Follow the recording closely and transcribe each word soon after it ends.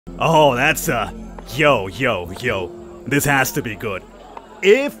Oh, that's yo. This has to be good.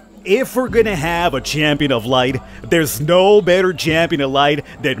 If we're gonna have a champion of light, there's no better champion of light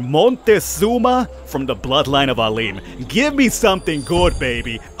than Montezuma from the bloodline of Alim. Give me something good,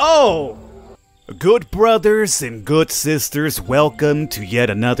 baby. Oh! Good brothers and good sisters, welcome to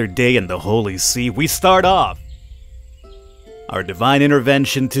yet another day in the Holy See. We start off our divine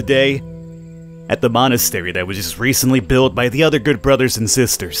intervention today at the monastery that was just recently built by the other good brothers and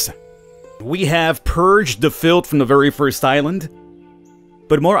sisters. We have purged the filth from the very first island,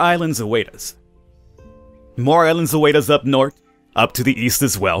 but more islands await us. More islands await us up north, up to the east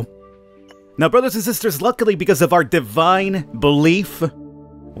as well. Now, brothers and sisters, luckily because of our divine belief,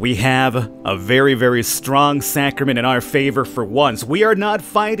 we have a very, very strong sacrament in our favor for once. We are not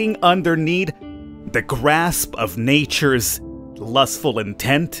fighting underneath the grasp of nature's lustful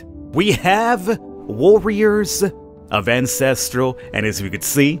intent. We have warriors of ancestral, and as we could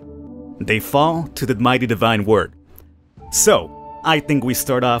see, they fall to the mighty divine word. So, I think we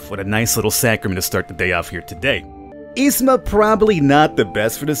start off with a nice little sacrament to start the day off here today. Isma probably not the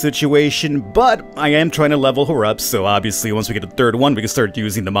best for the situation, but I am trying to level her up, so obviously once we get the third one, we can start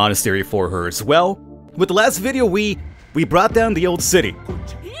using the monastery for her as well. With the last video, we brought down the old city.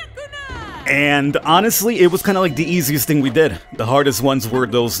 And honestly, it was kind of like the easiest thing we did. The hardest ones were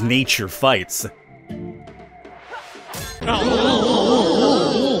those nature fights.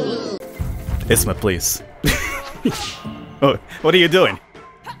 Isma, please. Oh, what are you doing?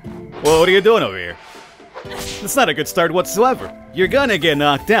 Well, what are you doing over here? It's not a good start whatsoever. You're gonna get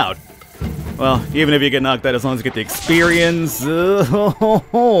knocked out. Well, even if you get knocked out, as long as you get the experience...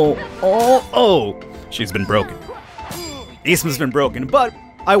 She's been broken. Isma's been broken, but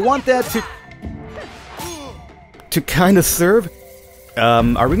I want that to kind of serve.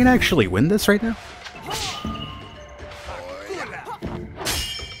 Are we gonna actually win this right now?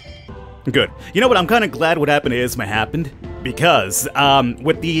 Good. You know what, I'm kind of glad what happened to Isma happened, because,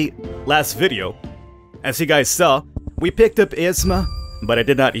 with the last video, as you guys saw, we picked up Isma, but I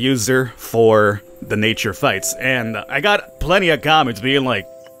did not use her for the nature fights, and I got plenty of comments being like,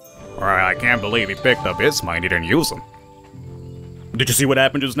 I can't believe he picked up Isma and he didn't use him. Did you see what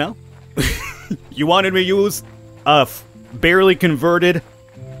happened just now? You wanted me to use a barely converted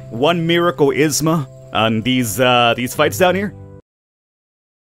one miracle Isma on these fights down here?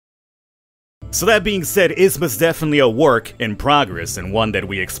 So that being said, Isma's definitely a work in progress, and one that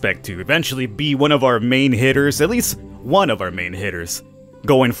we expect to eventually be one of our main hitters, at least one of our main hitters,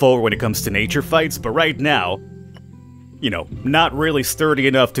 going forward when it comes to nature fights. But right now, you know, not really sturdy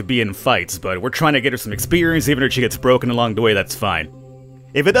enough to be in fights, but we're trying to get her some experience. Even if she gets broken along the way, that's fine.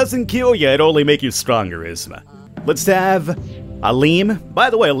 If it doesn't kill you, it'll only make you stronger, Isma. Let's have Alim. By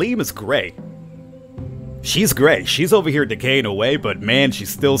the way, Alim is gray. She's gray. She's over here decaying away, but man,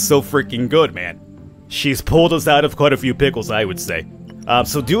 she's still so freaking good, man. She's pulled us out of quite a few pickles, I would say.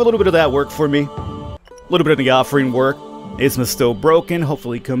 So do a little bit of that work for me. A little bit of the offering work. Isma's still broken.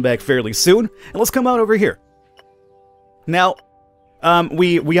 Hopefully come back fairly soon. And let's come out over here. Now,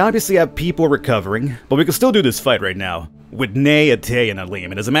 we obviously have people recovering, but we can still do this fight right now with Nay, Ate, and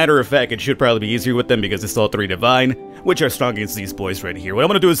Alim. And as a matter of fact, it should probably be easier with them because it's all three divine, which are strong against these boys right here. What I'm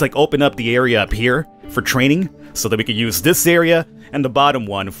going to do is like open up the area up here for training so that we can use this area and the bottom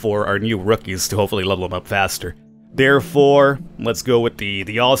one for our new rookies to hopefully level them up faster. Therefore, let's go with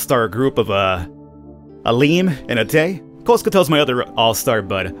the all-star group of Alim and Ate. Koskatel's my other all-star,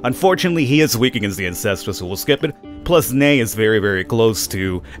 but unfortunately he is weak against the Ancestral, so we'll skip it. Plus Nay is very, very close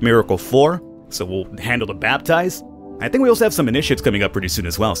to Miracle 4, so we'll handle the Baptized. I think we also have some initiates coming up pretty soon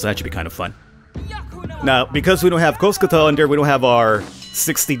as well, so that should be kind of fun. Now, because we don't have Koskatel in there, we don't have our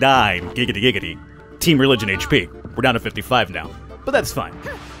 69 giggity Team Religion HP. We're down to 55 now, but that's fine.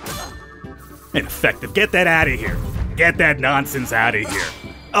 Ineffective. Get that out of here. Get that nonsense out of here.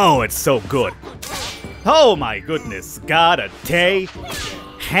 Oh, it's so good. Oh my goodness. God, Ate.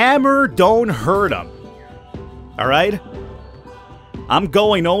 Hammer don't hurt him. Alright? I'm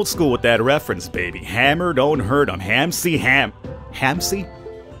going old school with that reference, baby. Hammer don't hurt him. Hamsy?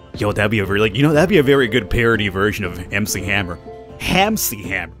 Yo, that'd be a really, that'd be a very good parody version of MC Hammer. Hamsy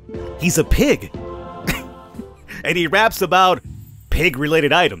Hammer. He's a pig. And he raps about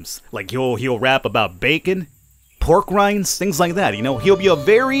pig-related items. Like he'll rap about bacon, pork rinds, things like that. He'll be a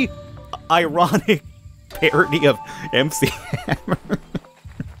very ironic parody of MC Hammer.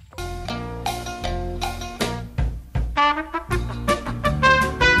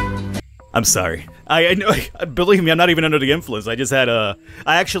 I'm sorry. I know. Believe me, I'm not even under the influence. I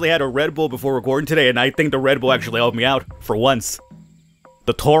actually had a Red Bull before recording today, and I think the Red Bull actually helped me out for once.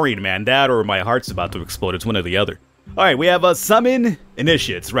 The taurine, man, that or my heart's about to explode. It's one or the other. Alright, we have a summon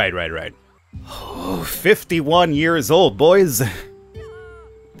initiates. Right. Oh, 51 years old, boys.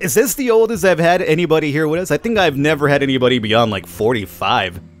 Is this the oldest I've had anybody here with us? I think I've never had anybody beyond like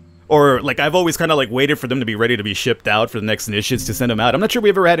 45. Or like I've always kind of like waited for them to be ready to be shipped out for the next initiates to send them out. I'm not sure we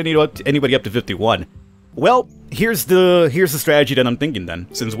ever had anybody up to 51. Well, here's the strategy that I'm thinking then.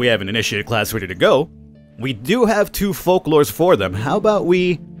 Since we have an initiate class ready to go, we do have 2 folklores for them. How about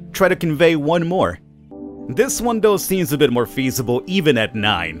we try to convey one more? This one though seems a bit more feasible even at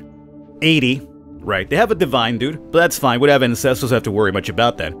 9. 80. Right, they have a divine dude, but that's fine. We don't have ancestors, have to worry much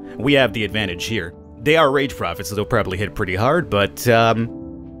about that. We have the advantage here. They are rage prophets, so they'll probably hit pretty hard, but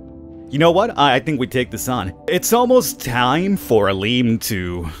you know what? I think we take this on. It's almost time for Aleem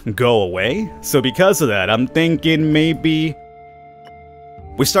to go away, so because of that, I'm thinking maybe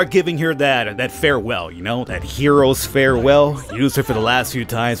we start giving her that farewell, you know? That hero's farewell. Use her for the last few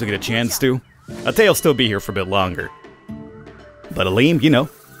times we get a chance to. Ate'll still be here for a bit longer. But Aleem, you know,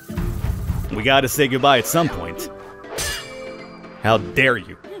 we gotta say goodbye at some point. How dare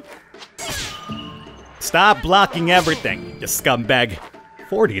you? Stop blocking everything, you scumbag.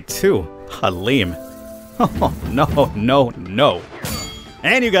 42. Aleem. Oh, no.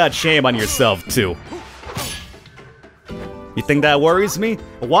 And you got shame on yourself, too. You think that worries me?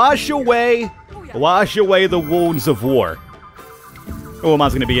 Wash away the wounds of war.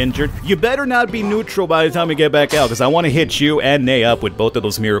 Uemon's gonna be injured. You better not be neutral by the time we get back out, because I want to hit you and Nay up with both of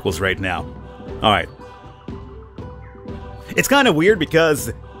those miracles right now. Alright. It's kind of weird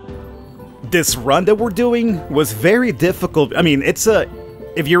because this run that we're doing was very difficult. I mean,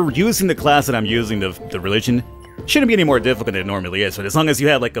 if you're using the class that I'm using, the religion, it shouldn't be any more difficult than it normally is. But as long as you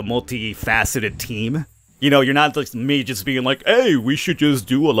have like a multifaceted team, you know, you're not like me just being like, hey, we should just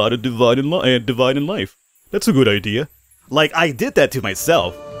do a lot of divine in life. That's a good idea. Like, I did that to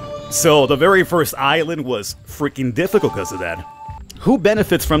myself. So the very first island was freaking difficult because of that. Who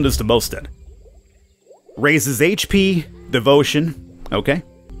benefits from this the most then? Raises HP, devotion, okay.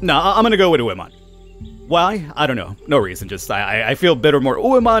 No, I'm gonna go with Uemon. Why? I don't know. No reason, just I feel better more.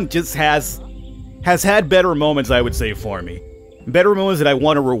 Uemon just has had better moments, I would say, for me. Better moments that I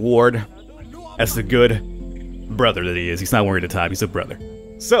want to reward as the good brother that he is. He's not wearing a tie, he's a brother.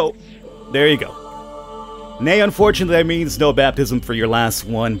 So, there you go. Nay, unfortunately, that means no baptism for your last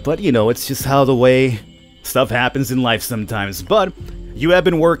one, but you know, it's just how the way stuff happens in life sometimes. But you have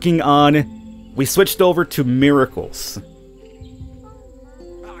been working on... We switched over to miracles.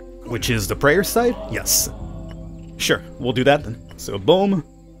 Which is the prayer side? Yes. Sure, we'll do that then. So, boom.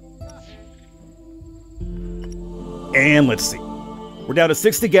 And let's see. We're down to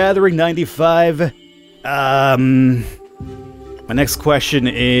 60 gathering, 95. My next question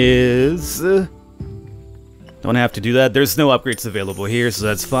is... Don't have to do that. There's no upgrades available here, so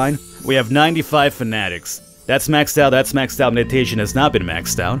that's fine. We have 95 fanatics. That's maxed out, that's maxed out. Meditation has not been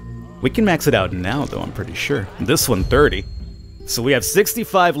maxed out. We can max it out now, though, I'm pretty sure. This one, 30. So we have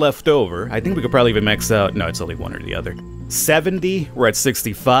 65 left over. I think we could probably even max out... No, it's only one or the other. 70, we're at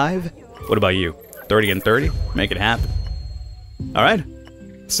 65. What about you? 30 and 30? Make it happen. Alright.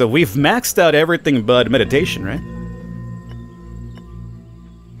 So we've maxed out everything but meditation, right?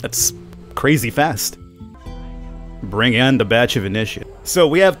 That's crazy fast. Bring in the batch of initiate. So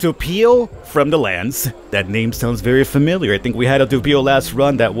we have to appeal from the lands. That name sounds very familiar. I think we had a appeal last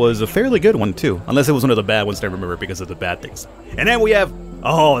run that was a fairly good one too. Unless it was one of the bad ones that I remember because of the bad things. And then we have...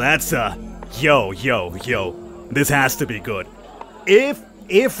 Oh, that's yo. This has to be good.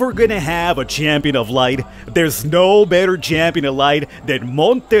 If we're gonna have a champion of light, there's no better champion of light than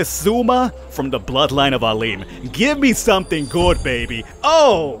Montezuma from the bloodline of Aleem. Give me something good, baby.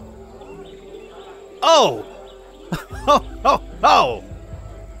 Oh!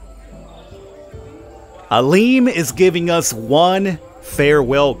 Aleem is giving us one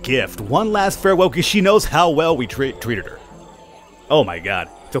farewell gift. One last farewell because she knows how well we treated her. Oh my god.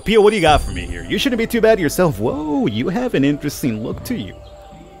 So Pia, what do you got for me here? You shouldn't be too bad to yourself. Whoa, you have an interesting look to you.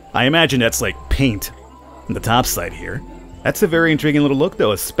 I imagine that's like paint on the top side here. That's a very intriguing little look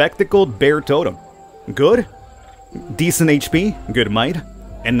though. A spectacled bear totem. Good. Decent HP. Good might.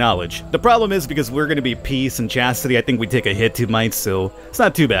 And knowledge. The problem is because we're going to be peace and chastity, I think we take a hit to might, so it's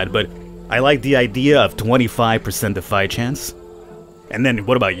not too bad, but I like the idea of 25% defy chance. And then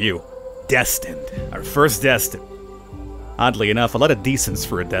what about you? Destined. Our first Destined. Oddly enough, a lot of decents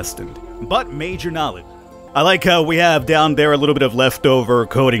for a Destined. But major knowledge. I like how we have down there a little bit of leftover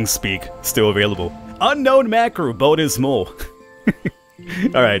coding speak still available. Unknown macro, bonus mole.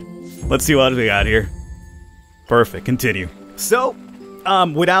 Alright, let's see what we got here. Perfect, continue. So,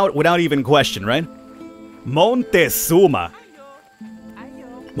 without even question, right? Montezuma.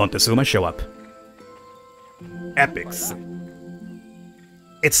 Montezuma, show up. epics.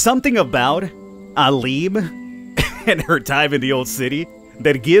 It's something about Alim and her time in the old city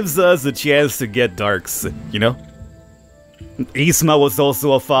that gives us a chance to get darks, you know? Isma was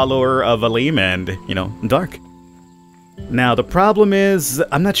also a follower of Alim and, you know, dark. Now, the problem is,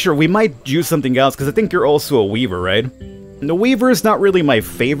 I'm not sure, we might use something else, because I think you're also a Weaver, right? And the Weaver is not really my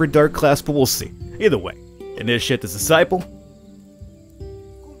favorite dark class, but we'll see. Either way, initiate this disciple.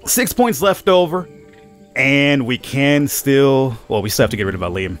 6 points left over, and we can still, well, we still have to get rid of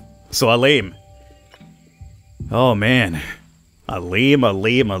Alim. So Alim. Oh man. Alim. I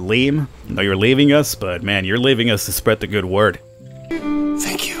know you're leaving us, but man, you're leaving us to spread the good word.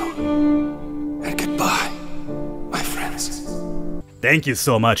 Thank you. And goodbye, my friends. Thank you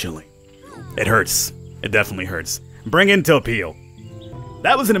so much, Alim. It hurts. It definitely hurts. Bring in Topio.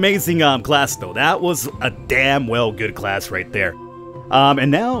 That was an amazing class, though. That was a damn well good class right there.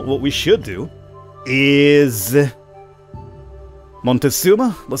 And now what we should do is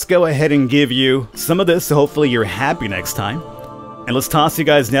Montezuma. Let's go ahead and give you some of this, so hopefully you're happy next time. And let's toss you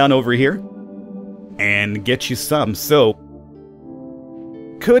guys down over here and get you some. So,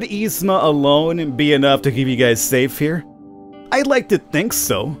 could Isma alone be enough to keep you guys safe here? I'd like to think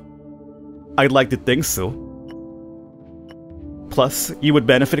so. Plus, you would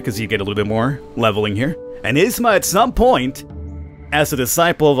benefit because you get a little bit more leveling here. And Isma, at some point, as a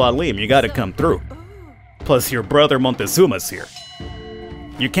disciple of Alim, you gotta come through. Plus, your brother Montezuma's here.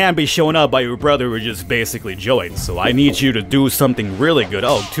 You can't be showing up by your brother who just basically joined, so I need you to do something really good.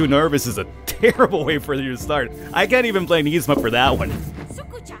 Oh, too nervous is a terrible way for you to start. I can't even blame Isma for that one.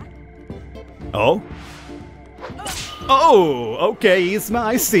 Oh? Oh, okay, Isma,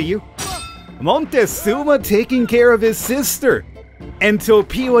 I see you. Montezuma taking care of his sister. And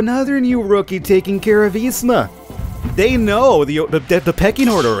Topio, another new rookie, taking care of Isma. They know the pecking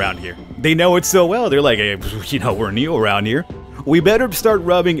order around here. They know it so well. They're like, hey, you know, we're new around here. We better start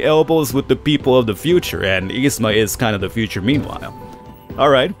rubbing elbows with the people of the future, and Isma is kind of the future meanwhile.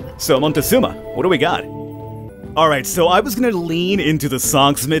 Alright, so Montezuma, what do we got? Alright, so I was gonna lean into the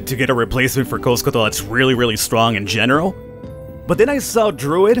Songsmith to get a replacement for Koskoto that's really, really strong in general. But then I saw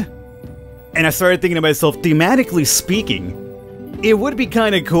Druid, and I started thinking to myself, thematically speaking, it would be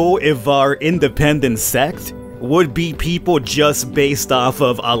kind of cool if our independent sect would be people just based off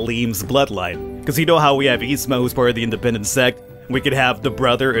of Alim's bloodline. Because you know how we have Isma, who's part of the independent sect. We could have the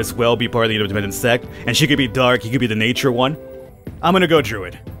brother as well be part of the independent sect, and she could be dark, he could be the nature one. I'm gonna go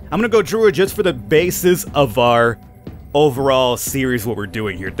Druid. I'm gonna go Druid just for the basis of our overall series, what we're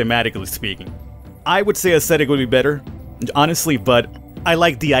doing here, thematically speaking. I would say aesthetic would be better, honestly, but I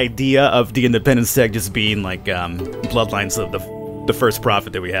like the idea of the independent sect just being like bloodlines of the first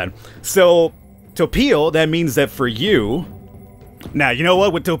prophet that we had. So, Topio, that means that for you... Now, you know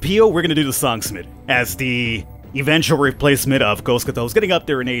what? With Topio, we're gonna do the Songsmith as the eventual replacement of Koskoto, who's getting up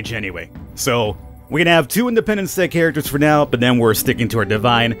there in age anyway. So, we're gonna have 2 independent set characters for now, but then we're sticking to our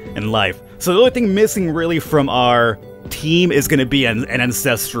Divine and Life. So the only thing missing really from our team is gonna be an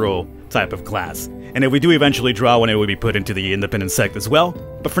ancestral type of class. And if we do eventually draw one, it would be put into the independent sect as well.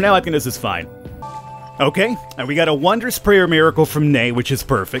 But for now, I think this is fine. Okay, and we got a Wondrous Prayer Miracle from Ney, which is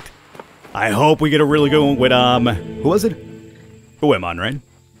perfect. I hope we get a really good one with, who was it? Uemon, right?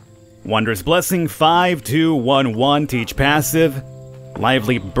 Wondrous Blessing, 5-2-1-1, teach passive.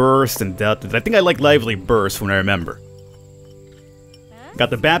 Lively Burst and Death. I think I like Lively Burst when I remember. Got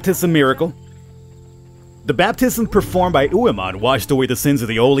the Baptism Miracle. The baptism performed by Uemon washed away the sins of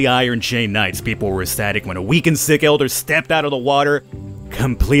the Holy Iron Chain Knights. People were ecstatic when a weak and sick elder stepped out of the water,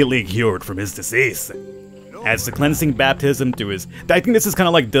 completely cured from his disease. Adds the cleansing baptism to his... I think this is kind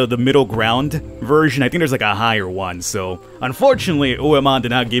of like the middle ground version. I think there's like a higher one, so... Unfortunately, Uemon did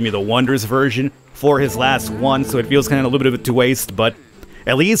not give me the Wondrous version for his last one, so it feels kind of a little bit to waste, but...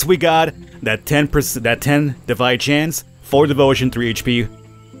 At least we got that 10 divide chance, 4 devotion, 3 HP,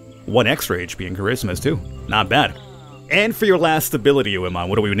 1 extra HP in charisma too. Not bad. And for your last ability, Uemon,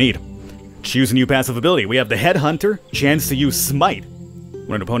 what do we need? Choose a new passive ability. We have the Headhunter, chance to use Smite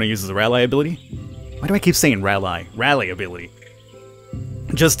when an opponent uses a rally ability. Why do I keep saying rally? Rally ability.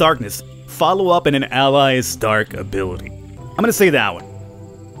 Just Darkness. Follow up in an ally's dark ability. I'm gonna say that one.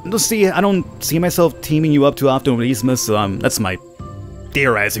 I don't see myself teaming you up too often with Isma, so that's my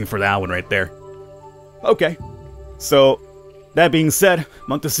theorizing for that one right there. Okay. So, that being said,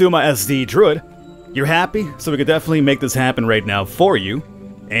 Montezuma as the Druid, you're happy, so we could definitely make this happen right now for you.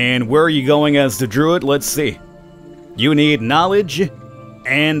 And where are you going as the Druid? Let's see. You need Knowledge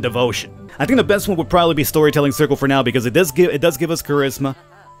and Devotion. I think the best one would probably be Storytelling Circle for now, because it does give us Charisma.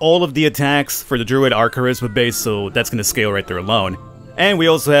 All of the attacks for the Druid are Charisma based, so that's going to scale right there alone. And we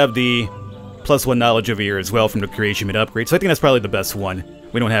also have the +1 knowledge over here as well from the creation mid upgrade, so I think that's probably the best one.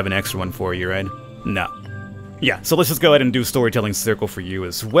 We don't have an extra one for you, right? No. Yeah, so let's just go ahead and do Storytelling Circle for you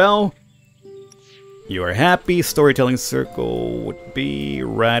as well. You are happy. Storytelling Circle would be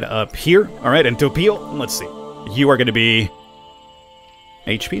right up here. Alright, and Topio, let's see. You are going to be...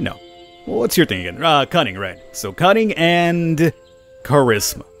 HP? No. Well, what's your thing again? Cunning, right. So Cunning and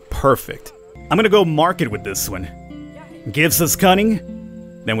Charisma. Perfect. I'm going to go Market with this one. Gives us Cunning.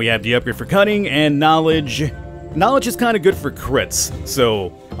 Then we have the upgrade for Cunning and Knowledge. Knowledge is kind of good for crits.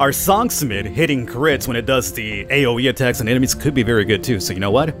 So our Songsmith hitting crits when it does the AoE attacks on enemies could be very good too. So you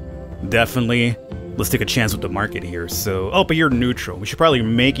know what? Definitely, let's take a chance with the Market here. So, oh, but you're neutral. We should probably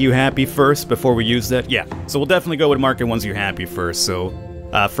make you happy first before we use that. Yeah, so we'll definitely go with Market once you're happy first. So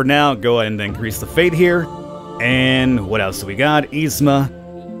for now, go ahead and increase the Fate here. And what else do we got?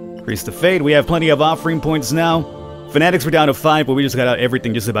 Yzma. Increase the Fate. We have plenty of offering points now. Fanatics were down to 5, but we just got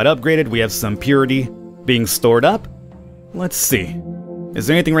everything just about upgraded. We have some Purity being stored up. Let's see. Is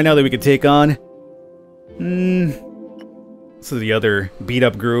there anything right now that we could take on? This is the other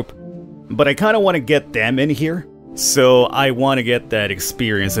beat-up group. But I kind of want to get them in here. So I want to get that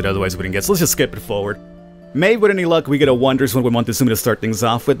experience that otherwise we wouldn't get. So let's just skip it forward. Maybe with any luck we get a Wonders one with Montezuma to start things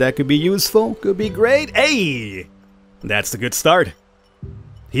off with. That could be useful. Could be great. Hey! That's a good start.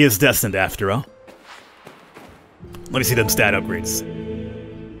 He is destined after all. Let me see them stat upgrades.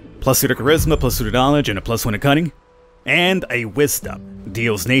 +2 to Charisma, +2 to Knowledge, and a +1 to Cunning. And a Wisdom.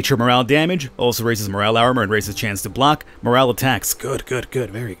 Deals nature morale damage, also raises morale armor and raises chance to block. Morale attacks. Good, good,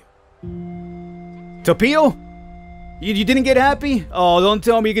 good. Very good. Topio? You didn't get happy? Oh, don't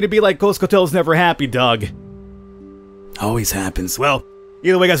tell me you're gonna be like Coscotel's never happy, dog. Always happens. Well,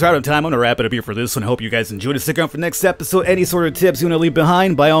 either way, guys, we're out of time. I'm gonna wrap it up here for this one. I hope you guys enjoyed it. Stick around for the next episode. Any sort of tips you wanna leave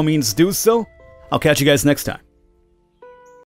behind, by all means do so. I'll catch you guys next time.